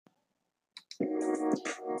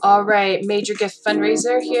All right, Major Gift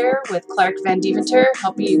Fundraiser here with Clark Van Deventer,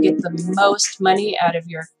 helping you get the most money out of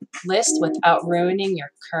your list without ruining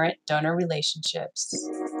your current donor relationships.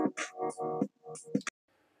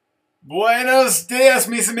 Buenos dias,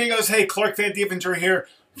 mis amigos. Hey, Clark Van Deventer here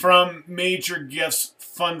from Major Gifts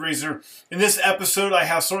Fundraiser. In this episode, I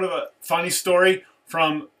have sort of a funny story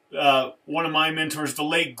from one of my mentors, the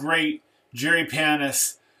late, great Jerry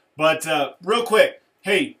Panis. But real quick,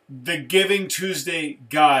 hey, the Giving Tuesday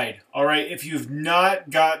Guide. All right, if you've not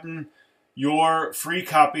gotten your free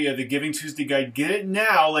copy of the Giving Tuesday Guide, get it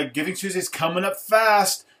now. Like, Giving Tuesday's coming up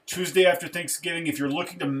fast, Tuesday after Thanksgiving. If you're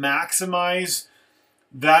looking to maximize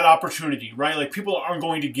that opportunity, right? Like, people aren't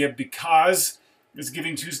going to give because it's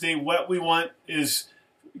Giving Tuesday. What we want is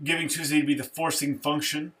Giving Tuesday to be the forcing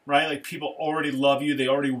function, right? Like, people already love you. They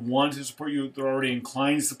already want to support you. They're already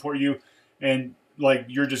inclined to support you. And like,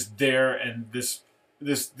 you're just there, and this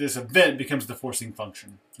event becomes the forcing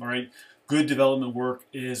function, all right? Good development work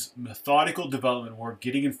is methodical development work,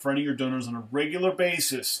 getting in front of your donors on a regular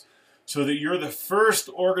basis so that you're the first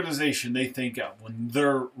organization they think of when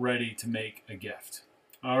they're ready to make a gift.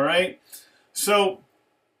 All right. So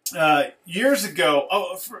years ago,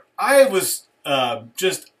 I was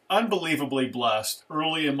just unbelievably blessed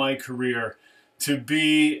early in my career to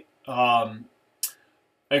be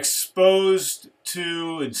exposed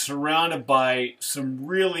to and surrounded by some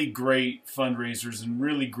really great fundraisers and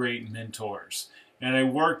really great mentors. And I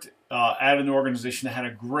worked at an organization that had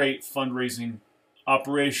a great fundraising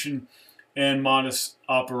operation and modus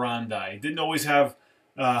operandi. Didn't always have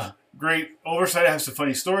great oversight. I have some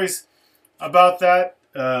funny stories about that.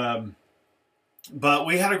 But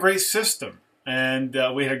we had a great system, and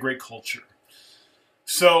we had a great culture.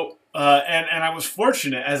 So, and I was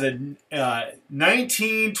fortunate as a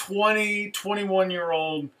 19, 20,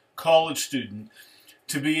 21-year-old college student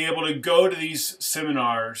to be able to go to these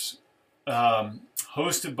seminars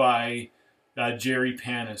hosted by Jerry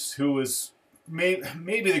Panis, who was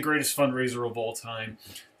maybe the greatest fundraiser of all time.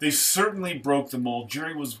 They certainly broke the mold.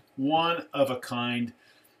 Jerry was one of a kind,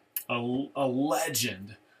 a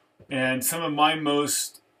legend. And some of my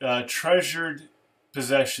most treasured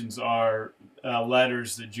possessions are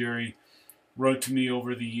letters that Jerry wrote to me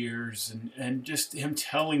over the years, and just him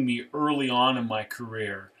telling me early on in my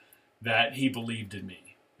career that he believed in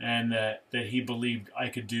me, and that he believed I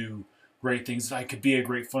could do great things, that I could be a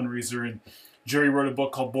great fundraiser. And Jerry wrote a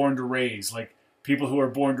book called Born to Raise, like people who are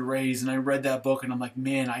born to raise. And I read that book, and I'm like,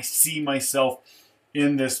 man, I see myself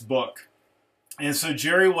in this book. And so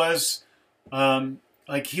Jerry was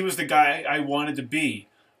like, he was the guy I wanted to be.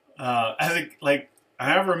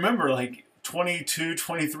 I remember, like, 22,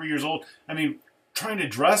 23 years old. I mean, trying to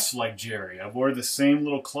dress like Jerry. I wore the same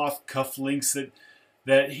little cloth cufflinks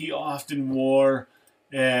that he often wore,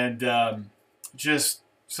 and just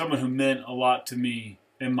someone who meant a lot to me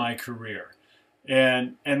in my career.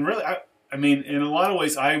 And really, I mean, in a lot of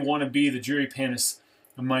ways, I want to be the Jerry Panis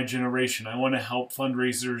of my generation. I want to help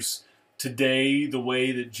fundraisers today the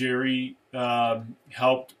way that Jerry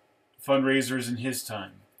helped fundraisers in his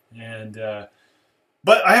time. And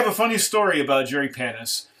but I have a funny story about Jerry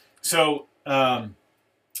Panis. So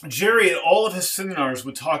Jerry, at all of his seminars,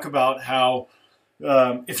 would talk about how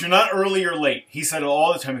if you're not early, you're late. He said it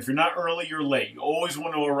all the time. If you're not early, you're late. You always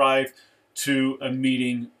want to arrive to a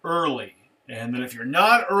meeting early. And then if you're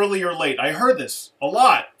not early, you're late. I heard this a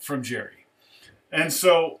lot from Jerry. And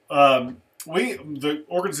so the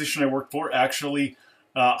organization I worked for actually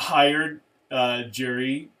hired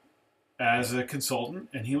Jerry as a consultant,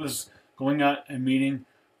 and he was going out and meeting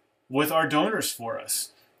with our donors for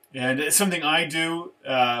us. And it's something I do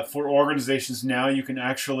for organizations now. You can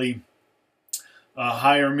actually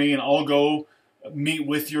hire me, and I'll go meet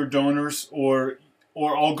with your donors, or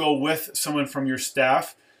I'll go with someone from your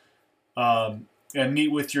staff and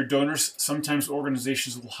meet with your donors. Sometimes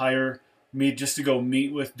organizations will hire me just to go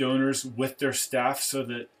meet with donors with their staff, so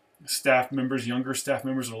that staff members, younger staff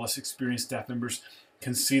members or less experienced staff members,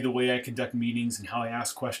 can see the way I conduct meetings and how I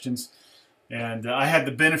ask questions. And I had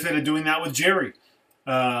the benefit of doing that with Jerry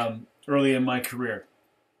early in my career.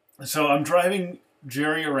 So I'm driving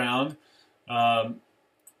Jerry around,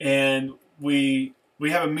 and we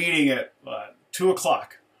have a meeting at 2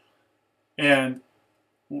 o'clock. And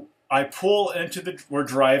I pull into we're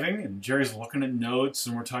driving, and Jerry's looking at notes,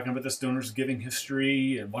 and we're talking about this donor's giving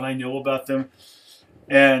history and what I know about them.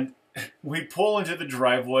 And we pull into the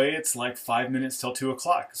driveway. It's like 5 minutes till 2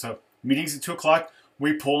 o'clock. So meeting's at 2 o'clock.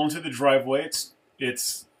 We pull into the driveway.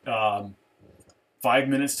 It's 5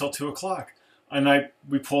 minutes till 2 o'clock. And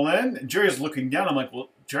we pull in, and Jerry's looking down. I'm like, well,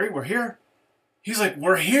 Jerry, we're here. He's like,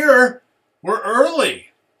 we're here? We're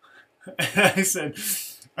early. And I said,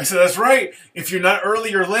 that's right. If you're not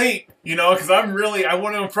early, you're late, you know, because I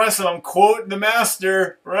want to impress him. I'm quoting the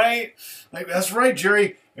master, right? Like, that's right,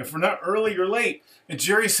 Jerry. If we're not early, you're late. And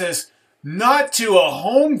Jerry says, not to a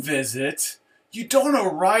home visit. You don't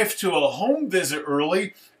arrive to a home visit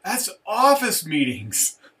early. That's office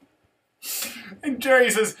meetings. And Jerry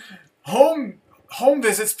says, home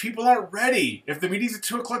visits, people aren't ready. If the meeting's at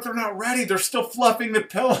 2 o'clock, they're not ready. They're still fluffing the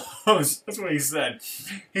pillows. That's what he said.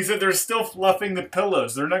 He said they're still fluffing the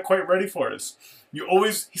pillows. They're not quite ready for us.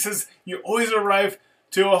 He says, you always arrive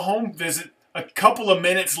to a home visit a couple of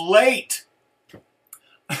minutes late.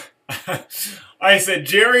 I said,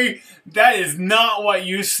 Jerry, that is not what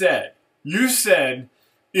you said. You said,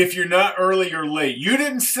 if you're not early, you're late. You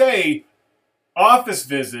didn't say office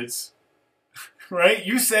visits, right?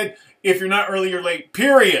 You said, if you're not early, you're late,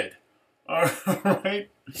 period. All right?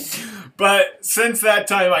 But since that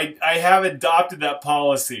time, I have adopted that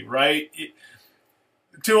policy, right?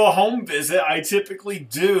 To a home visit, I typically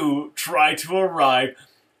do try to arrive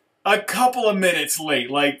a couple of minutes late.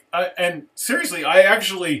 And seriously, I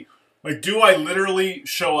actually, do I literally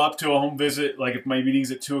show up to a home visit? Like, if my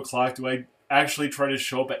meeting's at 2 o'clock, do I actually try to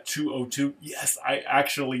show up at 2:02? Yes, I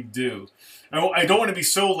actually do. I don't want to be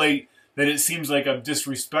so late that it seems like I'm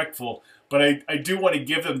disrespectful, but I do want to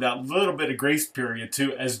give them that little bit of grace period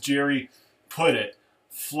too, as Jerry put it,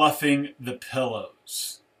 fluffing the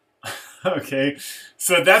pillows. Okay,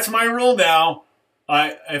 so that's my rule now.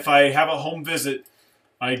 If I have a home visit,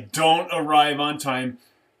 I don't arrive on time.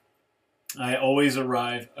 I always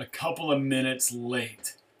arrive a couple of minutes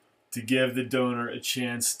late to give the donor a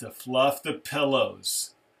chance to fluff the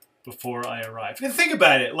pillows before I arrive. And think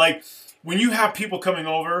about it, like when you have people coming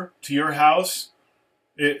over to your house,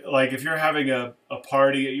 like if you're having a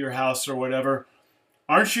party at your house or whatever,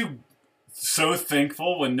 aren't you so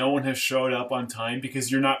thankful when no one has showed up on time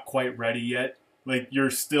because you're not quite ready yet? Like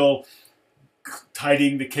you're still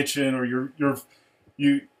tidying the kitchen, or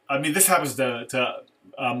I mean, this happens to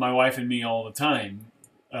my wife and me all the time.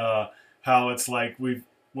 How it's like we're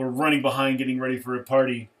running behind getting ready for a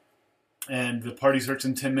party, and the party starts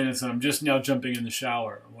in 10 minutes, and I'm just now jumping in the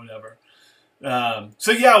shower or whatever.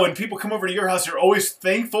 So yeah, when people come over to your house, you're always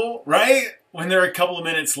thankful, right? When they're a couple of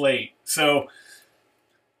minutes late. So,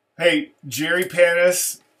 hey, Jerry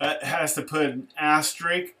Panis has to put an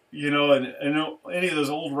asterisk, and any of those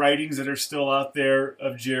old writings that are still out there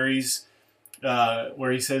of Jerry's,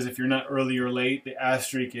 where he says if you're not early or late, the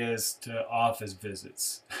asterisk is to office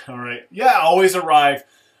visits. All right. Yeah, always arrive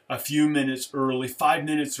a few minutes early, 5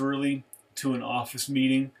 minutes early to an office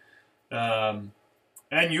meeting.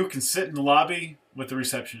 And you can sit in the lobby with the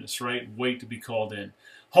receptionist, right? Wait to be called in.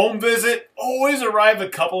 Home visit, always arrive a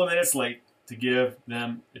couple of minutes late to give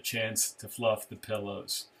them a chance to fluff the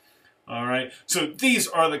pillows. All right. So these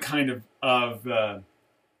are the kind of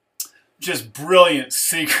just brilliant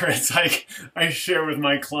secrets I share with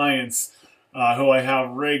my clients who I have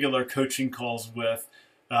regular coaching calls with,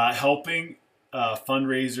 helping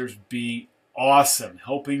fundraisers be awesome,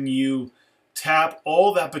 helping you tap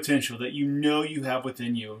all that potential that you have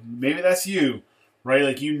within you. Maybe that's you, right?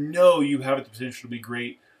 Like you have the potential to be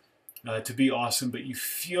great, to be awesome, but you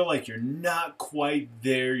feel like you're not quite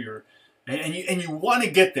there. And you want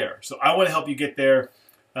to get there. So I want to help you get there.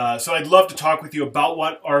 So I'd love to talk with you about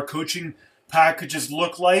what our coaching packages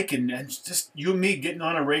look like, and just you and me getting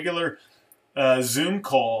on a regular Zoom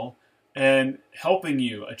call and helping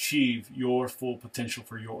you achieve your full potential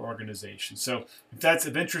for your organization. So if that's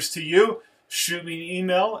of interest to you, shoot me an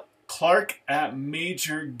email,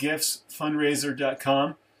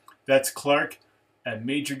 clark@majorgiftsfundraiser.com. That's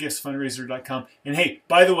clark@majorgiftsfundraiser.com. And hey,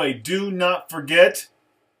 by the way, do not forget,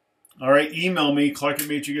 all right, email me,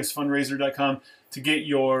 clark@majorgiftsfundraiser.com, to get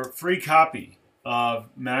your free copy of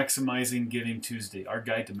Maximizing Giving Tuesday, our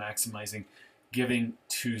guide to Maximizing Giving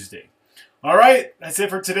Tuesday. All right, that's it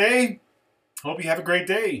for today. Hope you have a great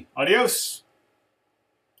day. Adios.